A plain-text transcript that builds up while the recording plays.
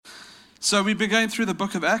So we've been going through the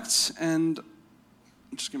book of Acts, and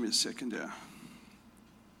just give me a second here.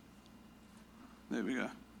 There we go.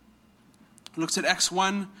 Looked at Acts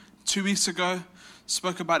 1 2 weeks ago.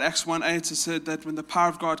 Spoke about Acts 1:8. It said that when the power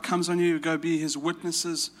of God comes on you, you go be his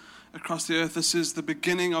witnesses across the earth. This is the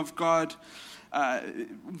beginning of God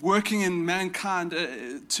working in mankind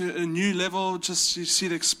to a new level. Just you see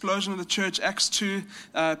the explosion of the church. Acts 2,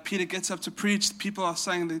 Peter gets up to preach. People are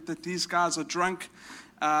saying that these guys are drunk.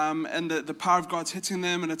 And the power of God's hitting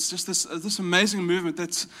them, and it's just this amazing movement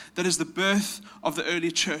that is the birth of the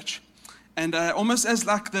early church. And almost as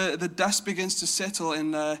like the dust begins to settle,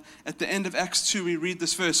 and at the end of Acts 2, we read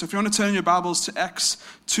this verse. So if you want to turn your Bibles to Acts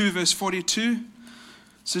 2, verse 42,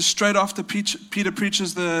 so straight after Peter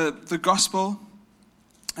preaches the gospel,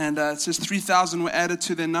 and it says 3,000 were added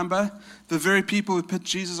to their number. The very people who put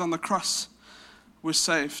Jesus on the cross were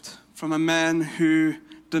saved from a man who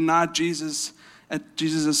denied Jesus at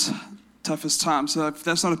Jesus' toughest time. So if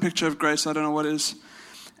that's not a picture of grace, I don't know what is.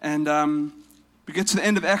 And we get to the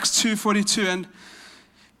end of Acts 2:42, and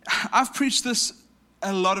I've preached this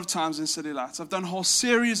a lot of times in City Lights. I've done a whole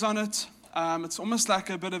series on it. It's almost like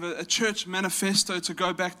a bit of a church manifesto to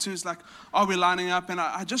go back to. It's like, are we lining up? And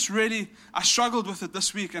I struggled with it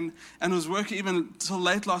this week and was working even till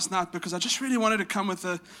late last night because I just really wanted to come with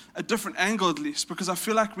a different angle at least, because I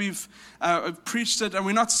feel like we've preached it and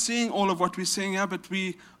we're not seeing all of what we're seeing here, but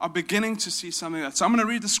we are beginning to see something else. So I'm going to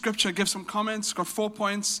read the scripture, give some comments, got 4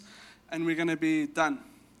 points, and we're going to be done.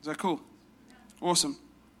 Is that cool? Awesome.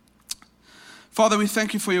 Father, we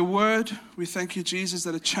thank you for your word. We thank you, Jesus,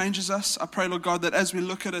 that it changes us. I pray, Lord God, that as we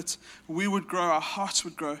look at it, we would grow, our hearts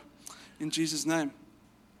would grow. In Jesus' name.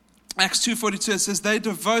 Acts 2:42, it says, they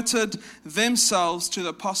devoted themselves to the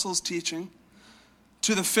apostles' teaching,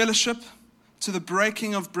 to the fellowship, to the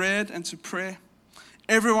breaking of bread, and to prayer.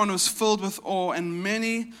 Everyone was filled with awe, and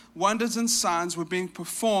many wonders and signs were being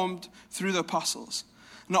performed through the apostles.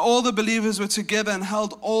 Now all the believers were together and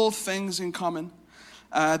held all things in common.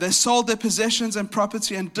 They sold their possessions and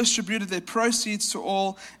property and distributed their proceeds to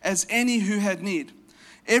all as any who had need.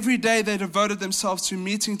 Every day they devoted themselves to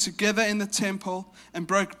meeting together in the temple and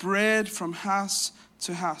broke bread from house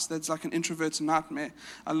to house. That's like an introvert's nightmare.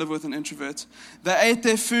 I live with an introvert. They ate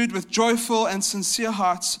their food with joyful and sincere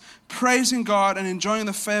hearts, praising God and enjoying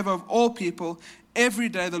the favor of all people. Every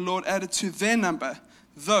day the Lord added to their number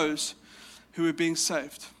those who were being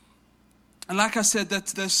saved. And like I said, that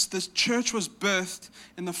this church was birthed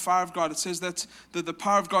in the fire of God. It says that the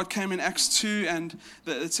power of God came in Acts 2, and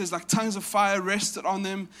it says like tongues of fire rested on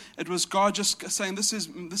them. It was God just saying, this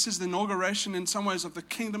is the inauguration in some ways of the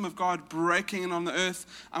kingdom of God breaking in on the earth.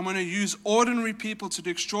 I'm going to use ordinary people to do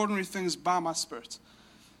extraordinary things by my Spirit.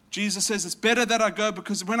 Jesus says it's better that I go,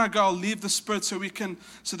 because when I go, I'll leave the Spirit so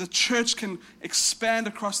the church can expand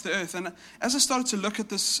across the earth. And as I started to look at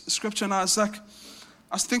this scripture, and I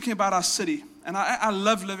was thinking about our city, and I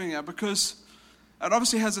love living here because it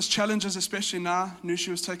obviously has its challenges, especially now. Nushi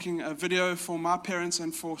was taking a video for my parents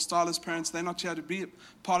and for Starla's parents. They're not here to be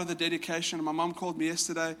part of the dedication. And my mom called me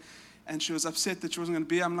yesterday, and she was upset that she wasn't going to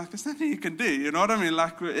be. I'm like, there's nothing you can do, you know what I mean?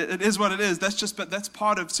 Like, it is what it is. But that's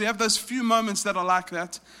part of. So you have those few moments that are like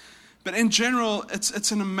that. But in general,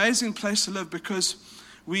 it's an amazing place to live because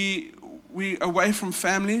we away from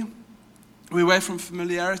family, we're away from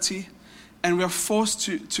familiarity, and we are forced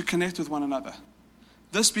to connect with one another.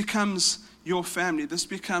 This becomes your family. This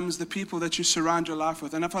becomes the people that you surround your life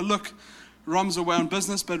with. And if I look, Rom's away on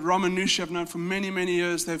business, but Rom and Nushi I've known for many, many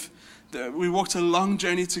years. We walked a long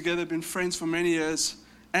journey together, been friends for many years.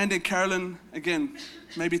 Andy and Carolyn, again,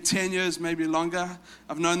 maybe 10 years, maybe longer.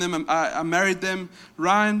 I've known them. I married them.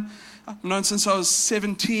 Ryan, I've known since I was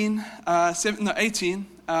 18.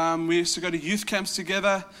 We used to go to youth camps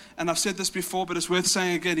together, and I've said this before, but it's worth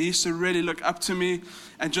saying again. He used to really look up to me,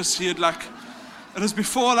 and just it was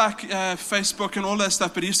before Facebook and all that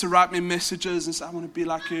stuff, but he used to write me messages and say, I want to be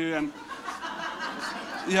like you, and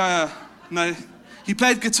no, he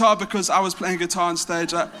played guitar because I was playing guitar on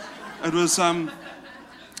stage.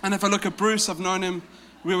 And if I look at Bruce, I've known him,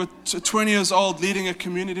 we were 20 years old leading a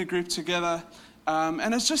community group together,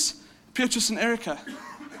 and it's just Petrus and Erica.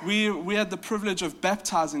 We had the privilege of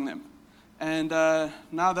baptizing them, and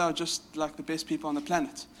now they're just like the best people on the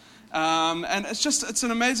planet. And it's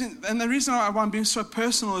an amazing, and the reason why I'm being so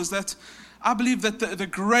personal is that I believe that the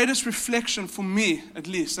greatest reflection for me, at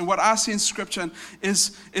least, and what I see in Scripture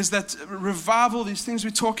is that revival, these things we're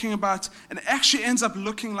talking about, it actually ends up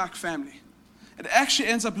looking like family. It actually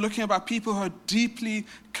ends up looking about people who are deeply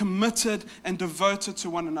committed and devoted to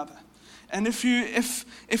one another. And if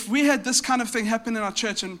we had this kind of thing happen in our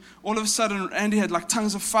church, and all of a sudden Andy had like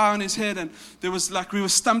tongues of fire on his head, and there was like we were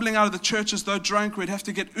stumbling out of the church as though drunk, we'd have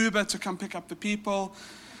to get Uber to come pick up the people.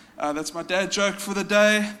 That's my dad joke for the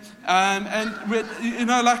day. And we'd,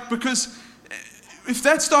 because if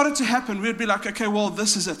that started to happen, we'd be like, okay, well,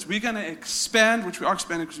 this is it. We're going to expand, which we are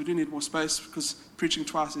expanding because we do need more space because preaching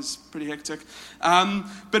twice is pretty hectic.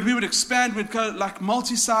 But we would expand. We'd go like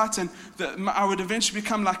multi-site, and I would eventually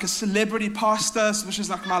become like a celebrity pastor, which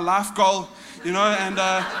is like my life goal, and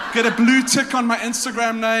get a blue tick on my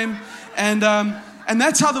Instagram name. And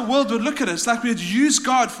that's how the world would look at it. It's like we'd use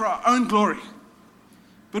God for our own glory.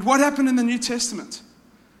 But what happened in the New Testament?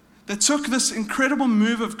 They took this incredible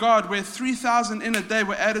move of God where 3,000 in a day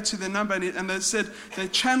were added to their number, and they said they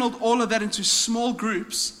channeled all of that into small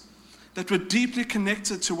groups that were deeply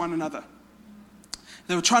connected to one another.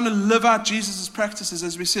 They were trying to live out Jesus' practices,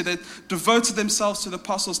 as we said. They devoted themselves to the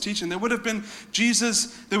apostles' teaching. There would have been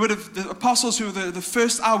the apostles who were the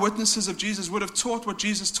first eyewitnesses of Jesus would have taught what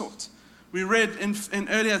Jesus taught. We read in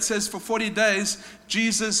earlier, it says for 40 days,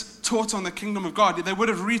 Jesus taught on the kingdom of God. They would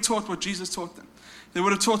have retaught what Jesus taught them. They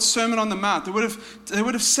would have taught Sermon on the Mount. They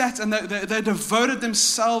would have sat and they devoted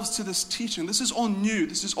themselves to this teaching. This is all new.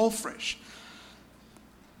 This is all fresh.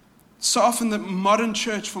 So often the modern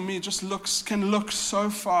church for me just can look so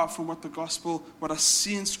far from what the gospel, what I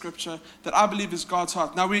see in Scripture, that I believe is God's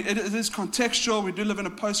heart. Now it is contextual. We do live in a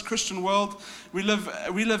post-Christian world. We live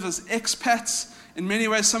as expats. In many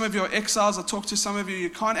ways, some of you are exiles. I talk to some of you. You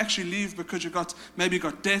can't actually leave because you've got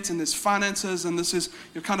debt and there's finances and this is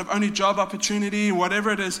your kind of only job opportunity, whatever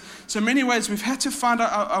it is. So in many ways, we've had to find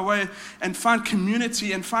our way and find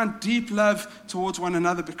community and find deep love towards one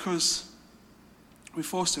another because we're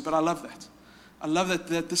forced to. But I love that. I love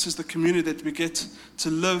that this is the community that we get to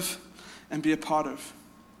live and be a part of.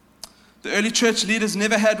 The early church leaders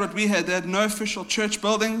never had what we had. They had no official church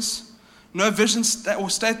buildings. No visions or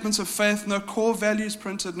statements of faith, no core values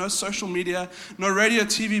printed, no social media, no radio,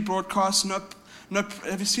 TV broadcasts, no.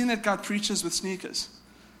 Have you seen that guy Preachers with Sneakers?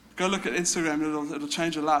 Go look at Instagram, it'll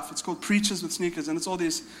change your life. It's called Preachers with Sneakers, and it's all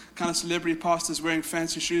these kind of celebrity pastors wearing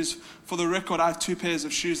fancy shoes. For the record, I have 2 pairs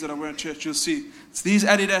of shoes that I wear in church. You'll see. It's these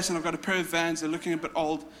Adidas, and I've got a pair of Vans. They're looking a bit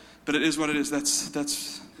old, but it is what it is.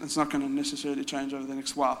 That's not going to necessarily change over the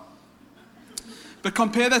next while. But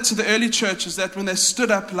compare that to the early churches that when they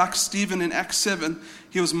stood up like Stephen in Acts 7,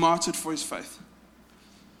 he was martyred for his faith.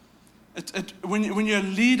 When you're a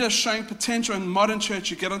leader showing potential in modern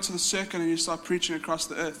church, you get onto the circuit and you start preaching across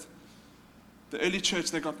the earth. The early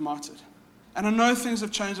church, they got martyred. And I know things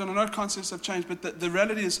have changed, and I know concepts have changed, but the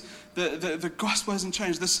reality is the gospel hasn't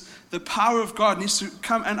changed. The power of God needs to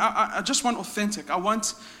come, and I just want authentic. I want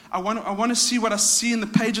to see what I see in the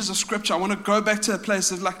pages of Scripture. I want to go back to a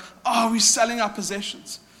place of like, we're selling our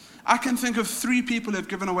possessions. I can think of 3 people who have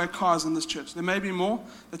given away cars in this church. There may be more.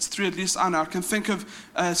 That's 3 at least I know. I can think of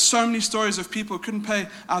so many stories of people who couldn't pay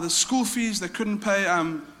either school fees, they couldn't pay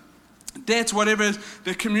debt, whatever it is.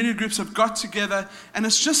 Their community groups have got together, and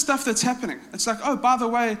it's just stuff that's happening. It's like, by the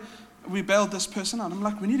way, we bailed this person out. I'm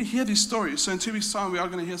like, we need to hear these stories. So in 2 weeks' time, we are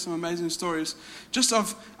going to hear some amazing stories. Just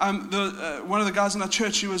of one of the guys in our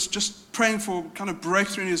church, he was just praying for kind of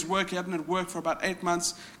breakthrough in his work. He hadn't had work for about 8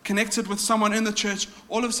 months. Connected with someone in the church.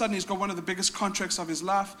 All of a sudden, he's got one of the biggest contracts of his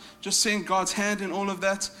life. Just seeing God's hand in all of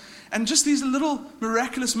that. And just these little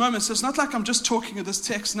miraculous moments. So it's not like I'm just talking of this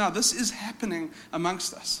text now. This is happening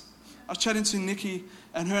amongst us. I was chatting to Nikki,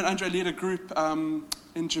 and her and Andre lead a group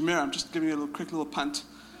in Jumeirah. I'm just giving you a quick little punt.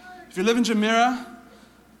 If you live in Jumeirah,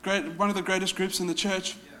 one of the greatest groups in the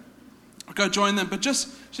church, go join them. But she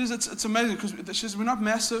says it's amazing because she says we're not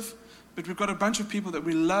massive, but we've got a bunch of people that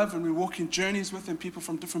we love and we walk in journeys with, and people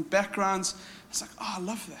from different backgrounds. It's like, I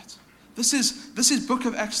love that. This is Book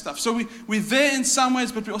of Acts stuff. So we're there in some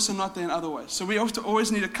ways, but we're also not there in other ways. So we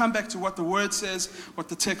always need to come back to what the Word says, what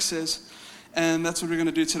the text says. And that's what we're going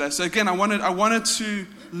to do today. So again, I wanted to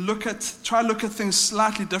try to look at things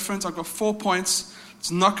slightly different. I've got 4 points.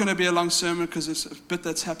 It's not going to be a long sermon because there's a bit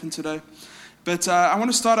that's happened today. But I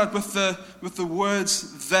want to start out with the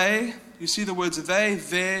words they. You see the words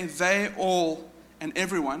they, all, and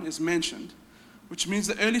everyone is mentioned, which means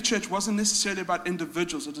the early church wasn't necessarily about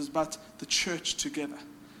individuals. It was about the church together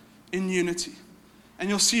in unity. And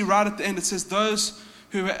you'll see right at the end it says those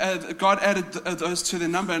who God added those to their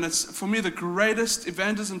number. And it's, for me, the greatest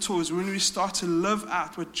evangelism tool is when we start to live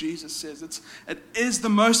out what Jesus says. It is the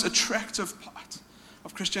most attractive part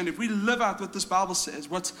of Christianity. If we live out what this Bible says,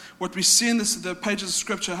 what we see in the pages of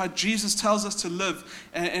Scripture, how Jesus tells us to live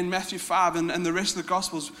in Matthew 5 and the rest of the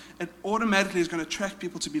Gospels, it automatically is going to attract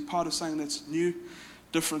people to be part of something that's new,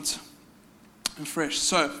 different. and fresh.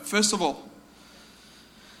 So, first of all,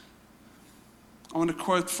 I want to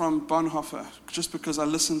quote from Bonhoeffer, just because I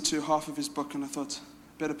listened to half of his book and I thought,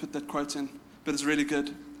 better put that quote in, but it's really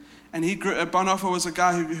good. And Bonhoeffer was a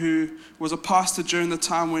guy who was a pastor during the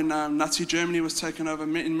time when Nazi Germany was taken over.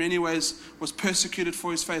 In many ways, was persecuted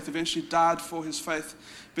for his faith. Eventually, died for his faith.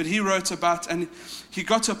 But he wrote about, and he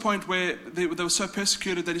got to a point where they were so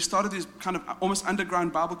persecuted that he started these kind of almost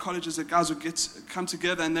underground Bible colleges that guys would come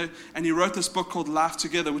together. And he wrote this book called Life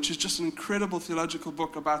Together, which is just an incredible theological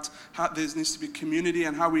book about how there needs to be community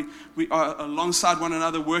and how we are alongside one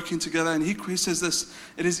another working together. And he says this: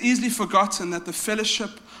 "It is easily forgotten that the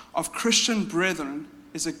fellowship of Christian brethren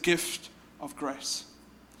is a gift of grace."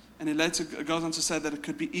 And he later goes on to say that it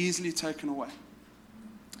could be easily taken away.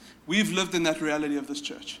 We've lived in that reality of this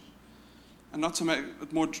church. And not to make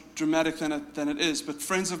it more dramatic than it is, but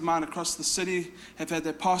friends of mine across the city have had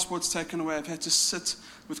their passports taken away, have had to sit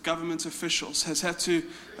with government officials,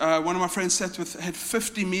 one of my friends had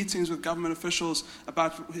 50 meetings with government officials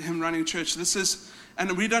about him running church.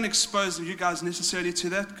 And we don't expose you guys necessarily to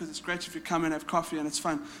that, because it's great if you come and have coffee and it's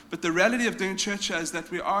fun. But the reality of doing church here is that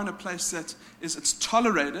we are in a place that it's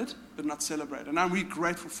tolerated but not celebrated. And we're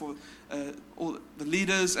grateful for all the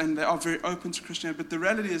leaders, and they are very open to Christianity. But the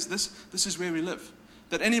reality is this is where we live.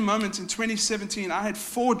 That any moment in 2017, I had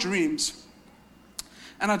 4 dreams.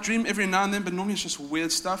 And I dream every now and then, but normally it's just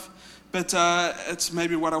weird stuff. But it's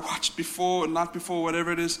maybe what I watched before, night before,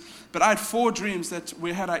 whatever it is. But I had 4 dreams that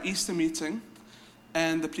we had our Easter meeting,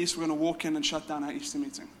 and the police were going to walk in and shut down our Easter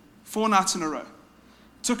meeting. 4 nights in a row.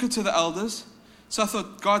 Took it to the elders. So I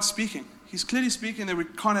thought, God's speaking. He's clearly speaking that we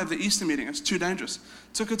can't have the Easter meeting. It's too dangerous.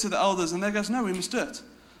 Took it to the elders, and they goes, no, we must do it.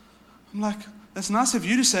 I'm like, that's nice of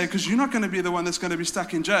you to say, because you're not going to be the one that's going to be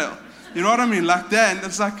stuck in jail. You know what I mean? Like, Dan,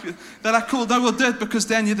 it's like, they're like, cool, no, we'll do it because,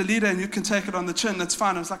 Dan, you're the leader and you can take it on the chin. That's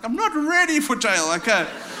fine. I was like, I'm not ready for jail, okay?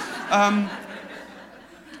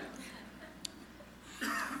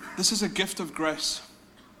 This is a gift of grace.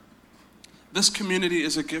 This community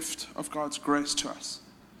is a gift of God's grace to us.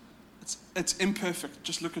 It's imperfect.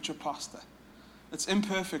 Just look at your pastor. It's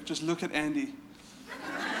imperfect. Just look at Andy.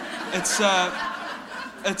 But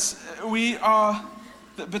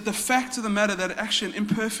the fact of the matter that actually an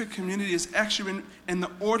imperfect community is actually in the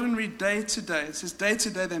ordinary day-to-day, it says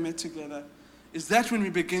day-to-day they met together, is that when we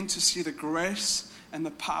begin to see the grace and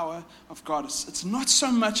the power of God. It's not so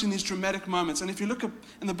much in these dramatic moments. And if you look up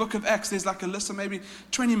in the book of Acts, there's like a list of maybe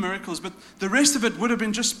 20 miracles, but the rest of it would have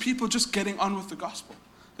been just people just getting on with the gospel.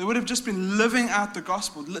 They would have just been living out the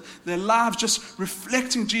gospel, their lives just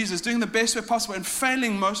reflecting Jesus, doing the best way possible and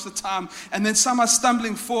failing most of the time, and then somehow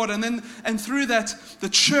stumbling forward. And through that,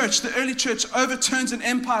 the early church overturns an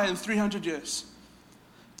empire in 300 years.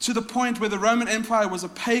 To the point where the Roman Empire was a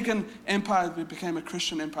pagan empire, it became a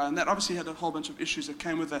Christian empire. And that obviously had a whole bunch of issues that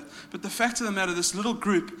came with that. But the fact of the matter, this little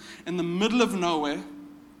group in the middle of nowhere,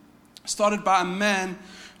 started by a man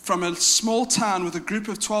from a small town with a group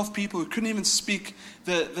of 12 people who couldn't even speak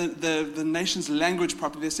the nation's language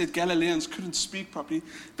properly. They said Galileans couldn't speak properly.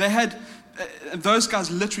 Those guys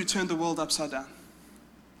literally turned the world upside down.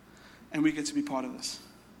 And we get to be part of this.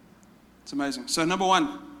 It's amazing. So number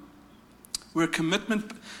one,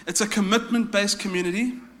 it's a commitment-based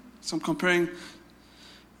community. So I'm comparing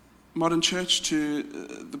modern church to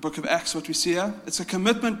the book of Acts, what we see here. It's a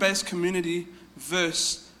commitment-based community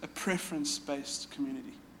versus a preference-based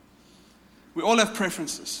community. We all have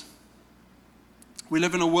preferences. We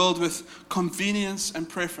live in a world with convenience and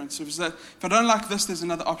preference. If I don't like this, there's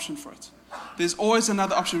another option for it. There's always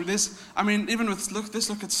another option. Let's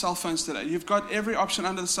look at cell phones today. You've got every option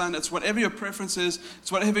under the sun. It's whatever your preference is.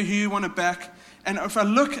 It's whatever you want to back. And if I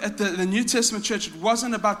look at the New Testament church, it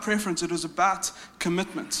wasn't about preference. It was about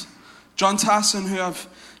commitment. John Tyson, who I've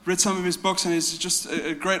read some of his books, and he's just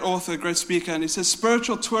a great author, a great speaker, and he says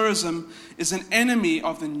spiritual tourism is an enemy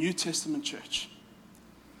of the New Testament church.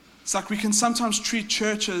 It's like we can sometimes treat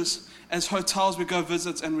churches as hotels we go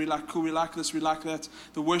visit, and we're like, cool, we like this, we like that.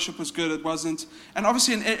 The worship was good, it wasn't. And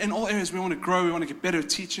obviously in all areas we want to grow, we want to get better at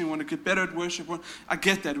teaching, we want to get better at worship. I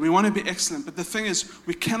get that, we want to be excellent. But the thing is,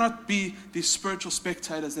 we cannot be these spiritual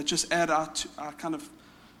spectators that just add our kind of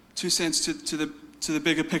 2 cents to the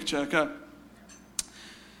bigger picture, okay?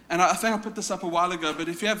 And I think I put this up a while ago, but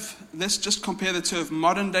let's just compare the two of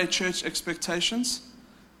modern day church expectations.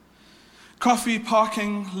 Coffee,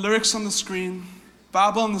 parking, lyrics on the screen,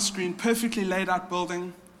 Bible on the screen, perfectly laid out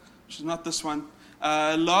building, which is not this one.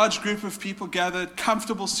 A large group of people gathered,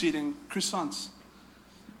 comfortable seating, croissants.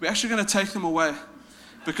 We're actually going to take them away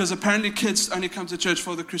because apparently kids only come to church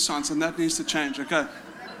for the croissants, and that needs to change, okay?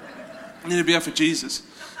 I need to be here for Jesus.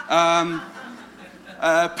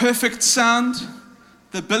 Perfect sound,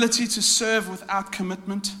 the ability to serve without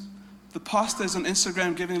commitment. The pastors on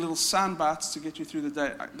Instagram giving little sound bites to get you through the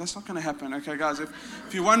day. That's not going to happen, okay, guys?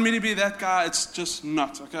 If you want me to be that guy, it's just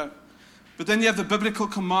not, okay? But then you have the biblical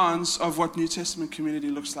commands of what New Testament community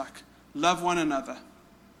looks like. Love one another.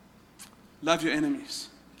 Love your enemies.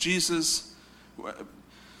 Jesus,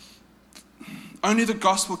 only the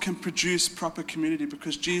gospel can produce proper community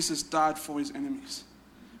because Jesus died for his enemies.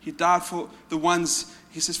 He died for the ones,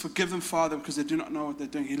 he says, forgive them, Father, because they do not know what they're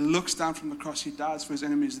doing. He looks down from the cross. He dies for his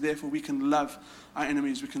enemies. Therefore, we can love our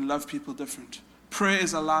enemies. We can love people different. Prayer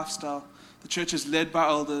is a lifestyle. The church is led by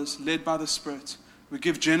elders, led by the Spirit. We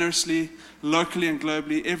give generously, locally and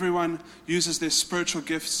globally. Everyone uses their spiritual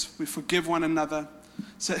gifts. We forgive one another.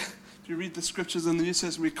 So if you read the scriptures in the New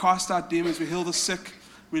Testament, we cast out demons, we heal the sick,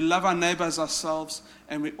 we love our neighbors ourselves,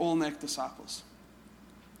 and we all make disciples.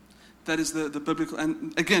 That is the biblical.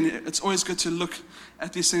 And again, it's always good to look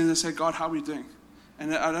at these things and say, God, how are we doing?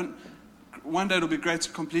 And one day it'll be great to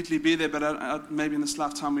completely be there, but maybe in this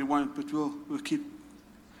lifetime we won't, but we'll keep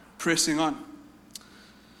pressing on.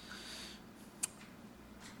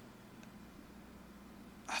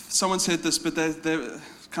 Someone said this, but they're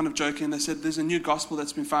kind of joking. They said there's a new gospel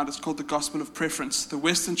that's been found. It's called the gospel of preference, the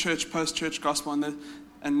Western church, post-church gospel.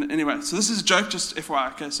 And anyway, so this is a joke, just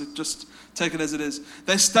FYI, okay, so just take it as it is.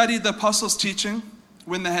 They studied the apostles' teaching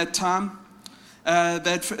when they had time. They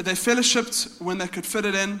fellowshipped when they could fit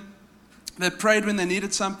it in. They prayed when they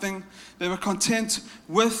needed something. They were content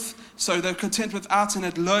without and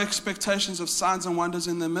had low expectations of signs and wonders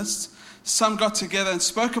in their midst. Some got together and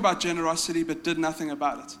spoke about generosity but did nothing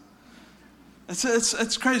about it.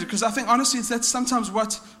 It's crazy because I think honestly that's sometimes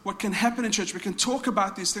what can happen in church. We can talk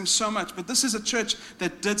about these things so much, but this is a church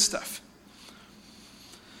that did stuff.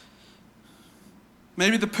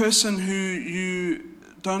 Maybe the person who you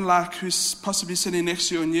don't like, who's possibly sitting next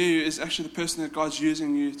to you or near you, is actually the person that God's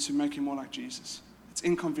using you to make you more like Jesus. It's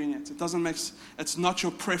inconvenient. It's not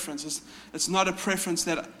your preference. It's not a preference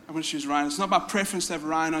that, I'm going to choose Ryan. It's not my preference to have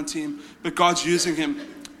Ryan on team, but God's using him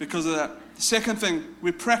because of that. The second thing,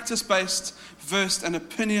 we're practice-based, versed, and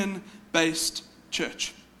opinion-based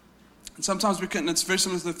church. And sometimes it's very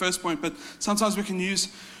similar to the first point, but sometimes we can use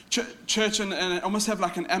church and almost have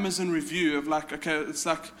like an Amazon review of like, okay, it's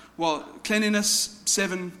like, well, cleanliness,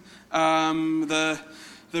 7, the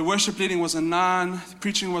worship leading was a 9, the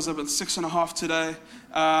preaching was about 6.5 today,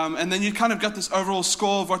 and then you kind of got this overall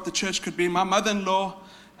score of what the church could be. My mother-in-law,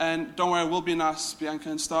 and don't worry, we'll be nice, Bianca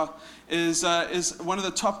and Star, is one of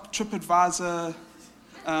the top TripAdvisor,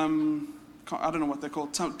 I don't know what they're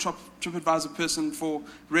called, top TripAdvisor person for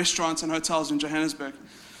restaurants and hotels in Johannesburg.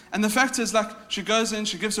 And the fact is, like, she goes in,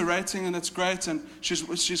 she gives a rating, and it's great, and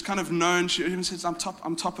she's kind of known. She even says, I'm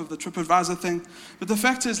top of the TripAdvisor thing. But the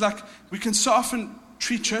fact is, like, we can so often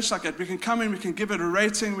treat church like that. We can come in, we can give it a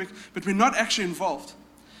rating, but we're not actually involved.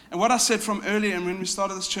 And what I said from earlier, and when we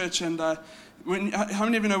started this church, and how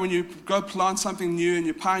many of you know when you go plant something new and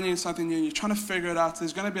you're pioneering something new and you're trying to figure it out,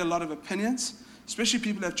 there's going to be a lot of opinions, especially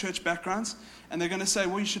people who have church backgrounds, and they're going to say,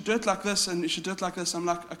 well, you should do it like this, and you should do it like this. I'm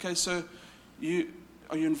like, okay, so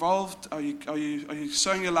are you involved? Are you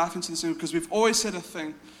sowing your life into this thing? Because we've always said a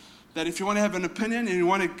thing that if you want to have an opinion and you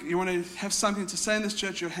want to have something to say in this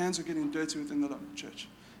church, your hands are getting dirty within the local church.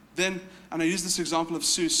 Then, and I use this example of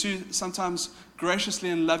Sue. Sue sometimes graciously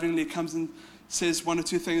and lovingly comes and says one or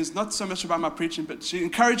two things, not so much about my preaching, but she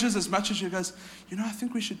encourages as much as she goes, I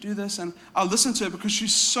think we should do this. And I'll listen to her because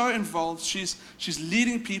she's so involved. She's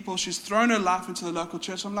leading people. She's thrown her life into the local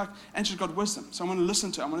church. I'm like, and she's got wisdom. So I'm going to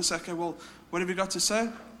listen to her. I'm going to say, okay, well, what have you got to say?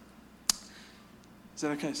 Is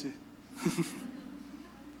that okay, Sue?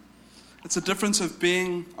 It's a difference of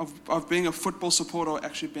being a football supporter or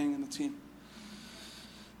actually being in the team.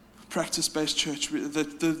 Practice-based church.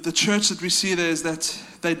 The church that we see there is that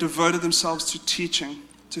they devoted themselves to teaching,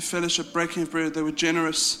 to fellowship, breaking of bread. They were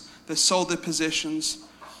generous. They sold their possessions.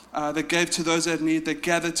 They gave to those that had need. They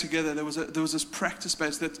gathered together. There was this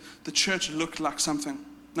practice-based that the church looked like something.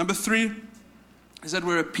 Number 3 is that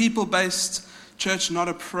we're a people-based church, not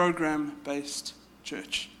a program-based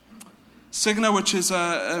church. Cigna, which is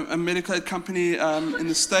a medical aid company in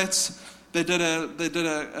the States, They did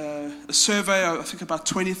a survey of, I think, about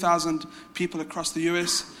 20,000 people across the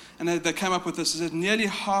US, and they came up with this. They said nearly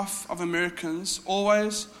half of Americans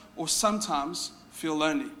always or sometimes feel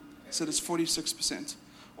lonely. They said it's 46%.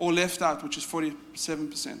 Or left out, which is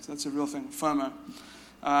 47%. That's a real thing, FOMO.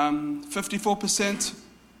 54%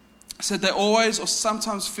 said they always or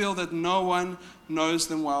sometimes feel that no one knows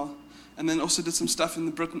them well. And then also did some stuff in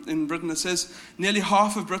Britain that says nearly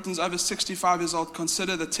half of Britons over 65 years old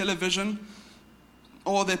consider that television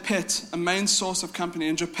or their pet a main source of company.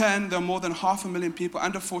 In Japan, there are more than 500,000 people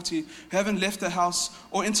under 40 who haven't left their house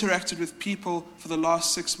or interacted with people for the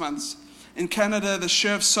last 6 months. In Canada, the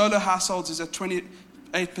share of solo households is at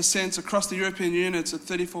 28%. Across the European Union, it's at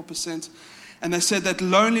 34%. And they said that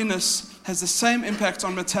loneliness has the same impact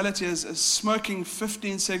on mortality as smoking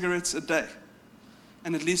 15 cigarettes a day.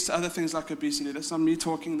 And it leads to other things like obesity. That's not me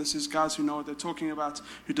talking. This is guys who know what they're talking about,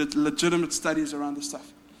 who did legitimate studies around this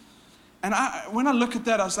stuff. And when I look at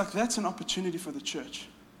that, I was like, that's an opportunity for the church.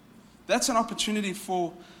 That's an opportunity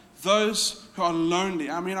for those who are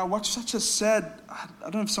lonely. I mean, I watched such a sad, I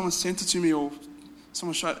don't know if someone sent it to me or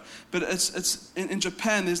someone showed it, but it's in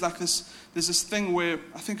Japan, there's this thing where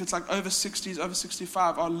I think it's like over 60s, over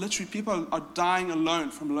 65, are literally, people are dying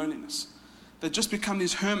alone from loneliness. They just become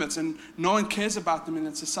these hermits and no one cares about them in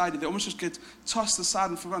that society. They almost just get tossed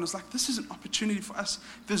aside and forgotten. It's like, this is an opportunity for us.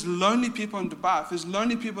 If there's lonely people in Dubai, if there's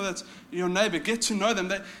lonely people that's your neighbor, get to know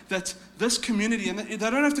them. That this community, and they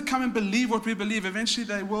don't have to come and believe what we believe. Eventually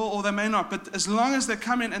they will or they may not. But as long as they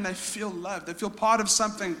come in and they feel loved, they feel part of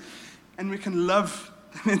something, and we can love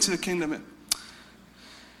them into the kingdom.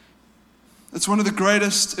 It's one of the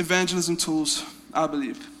greatest evangelism tools, I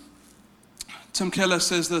believe. Tim Keller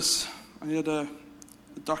says this. He had a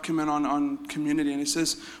document on community, and he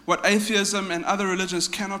says, what atheism and other religions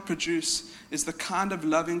cannot produce is the kind of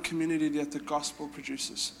loving community that the gospel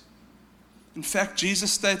produces. In fact,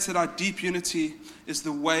 Jesus states that our deep unity is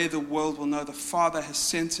the way the world will know the Father has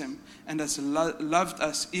sent him and has loved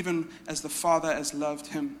us even as the Father has loved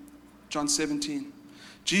him. John 17.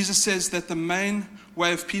 Jesus says that the main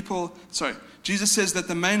way people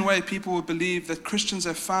will believe that Christians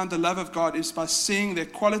have found the love of God is by seeing their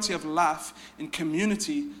quality of life in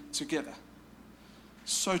community together.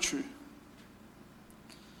 So true.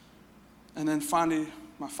 And then finally,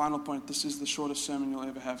 my final point. This is the shortest sermon you'll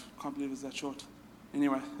ever have. Can't believe it's that short.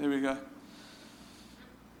 Anyway, there we go.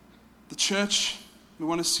 The church we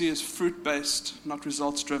want to see is fruit-based, not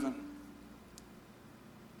results-driven.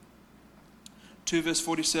 2 verse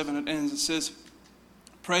 47, it ends. It says,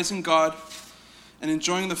 praising God and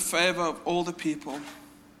enjoying the favor of all the people,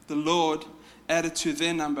 the Lord added to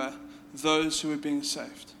their number those who were being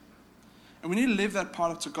saved. And we need to leave that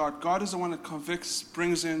part up to God. God is the one that convicts,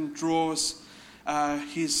 brings in, draws.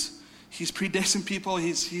 He's predestined people.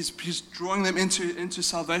 He's drawing them into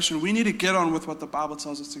salvation. We need to get on with what the Bible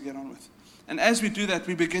tells us to get on with. And as we do that,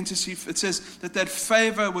 we begin to see, it says that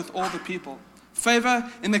favor with all the people. Favor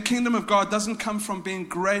in the kingdom of God doesn't come from being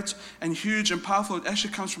great and huge and powerful. It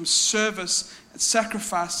actually comes from service and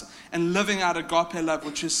sacrifice and living out agape love,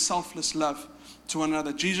 which is selfless love to one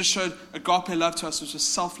another. Jesus showed agape love to us, which is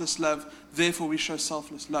selfless love. Therefore, we show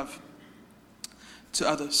selfless love to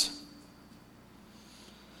others.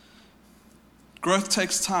 Growth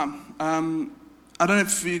takes time. I don't know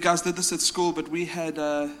if you guys did this at school, but we had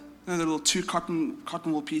the little two cotton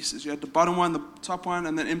wool pieces. You had the bottom one, the top one,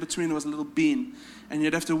 and then in between there was a little bean. And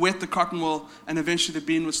you'd have to wet the cotton wool, and eventually the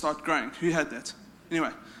bean would start growing. Who had that?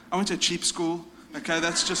 Anyway, I went to a cheap school. Okay,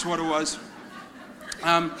 that's just what it was.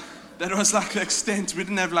 That was like the extent. We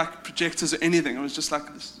didn't have like projectors or anything. It was just like,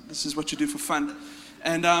 this is what you do for fun.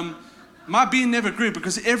 And my bean never grew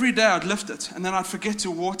because every day I'd lift it, and then I'd forget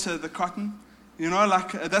to water the cotton. You know,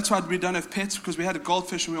 that's why we don't have pets, because we had a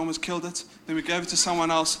goldfish and we almost killed it. Then we gave it to someone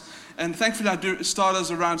else. And thankfully, Starla's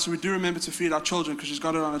around, so we do remember to feed our children because she's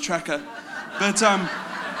got it on a tracker. But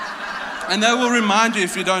and they will remind you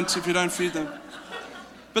if you don't feed them.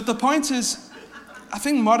 But the point is, I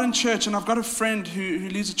think modern church, and I've got a friend who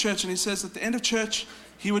leads a church, and he says at the end of church,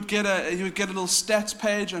 he would get a little stats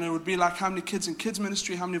page, and it would be like how many kids in kids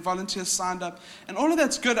ministry, how many volunteers signed up, and all of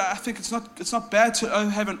that's good. I think it's not bad to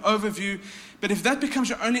have an overview, but if that becomes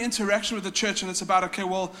your only interaction with the church, and it's about, okay,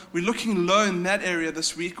 well, we're looking low in that area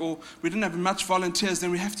this week, or we didn't have much volunteers,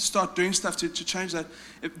 then we have to start doing stuff to change that.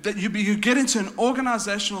 You get into an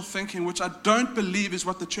organizational thinking, which I don't believe is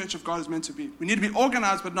what the church of God is meant to be. We need to be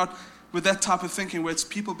organized, but not with that type of thinking where it's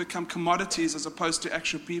people become commodities as opposed to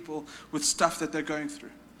actual people with stuff that they're going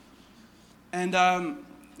through. And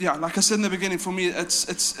like I said in the beginning, for me, it's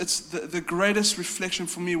the greatest reflection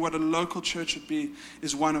for me what a local church should be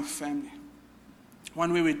is one of family.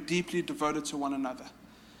 One where we're deeply devoted to one another.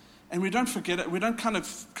 And we don't forget it. We don't kind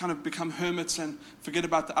of become hermits and forget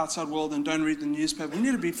about the outside world and don't read the newspaper. We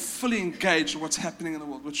need to be fully engaged in what's happening in the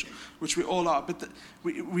world, which we all are. But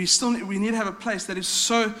we need to have a place that is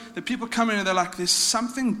so that people come in and they're like, there's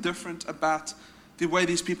something different about the way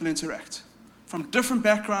these people interact. From different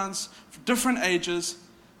backgrounds, from different ages,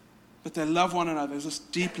 but they love one another. There's this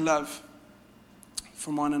deep love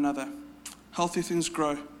from one another. Healthy things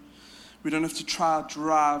grow. We don't have to try to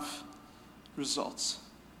drive results.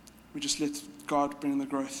 We just let God bring the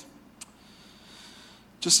growth.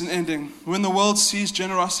 Just in ending, when the world sees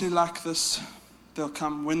generosity like this, they'll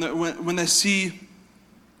come. When they see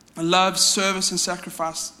love, service, and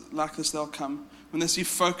sacrifice like this, they'll come. When they see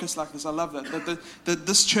focus like this, I love that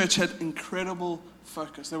this church had incredible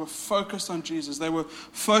focus. They were focused on Jesus. They were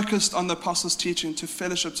focused on the apostles' teaching, to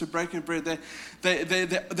fellowship, to breaking bread. They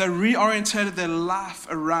reorientated their life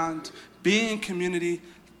around being in community,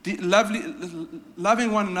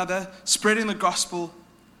 loving one another, spreading the gospel.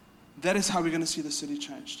 That is how we're going to see the city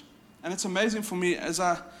changed. And it's amazing for me as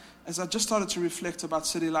I just started to reflect about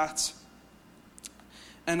City Lights.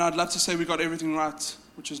 And I'd love to say we got everything right,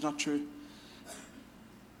 which is not true.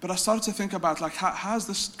 But I started to think about, like, how has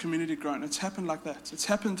this community grown? It's happened like that. It's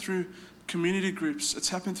happened through community groups. It's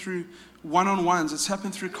happened through one-on-ones. It's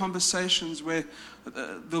happened through conversations where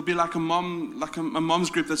there'll be like a mom's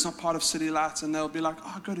group that's not part of City Lights, and they'll be like,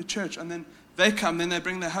 oh, I go to church. And then they come, then they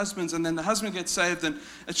bring their husbands, and then the husband gets saved. And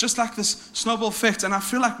it's just like this snowball effect. And I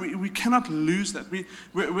feel like we cannot lose that.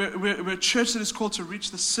 We're a church that is called to reach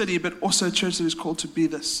the city, but also a church that is called to be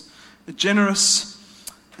this, a generous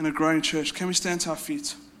and a growing church. Can we stand to our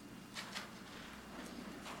feet?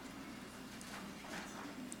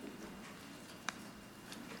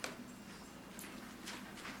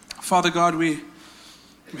 Father God, we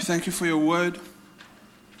thank you for your word.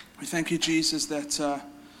 We thank you, Jesus, that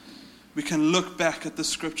we can look back at this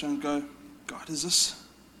scripture and go, God,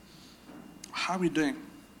 how are we doing?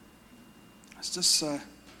 Are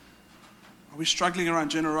we struggling around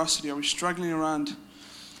generosity? Are we struggling around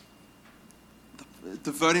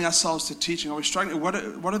devoting ourselves to teaching? Are we struggling? What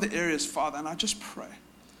are the areas, Father? And I just pray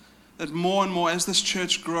that more and more, as this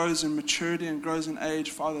church grows in maturity and grows in age,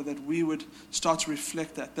 Father, that we would start to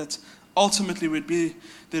reflect that ultimately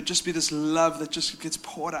there'd just be this love that just gets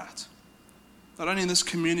poured out. Not only in this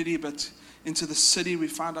community, but into the city we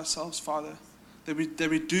find ourselves, Father, that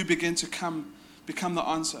we do begin to become the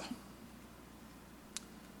answer.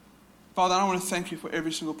 Father, I want to thank you for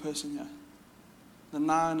every single person here. The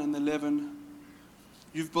 9 and the 11.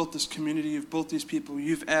 You've built this community. You've built these people.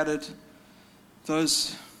 You've added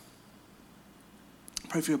those. I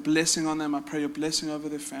pray for your blessing on them. I pray your blessing over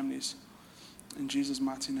their families. In Jesus'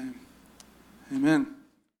 mighty name. Amen.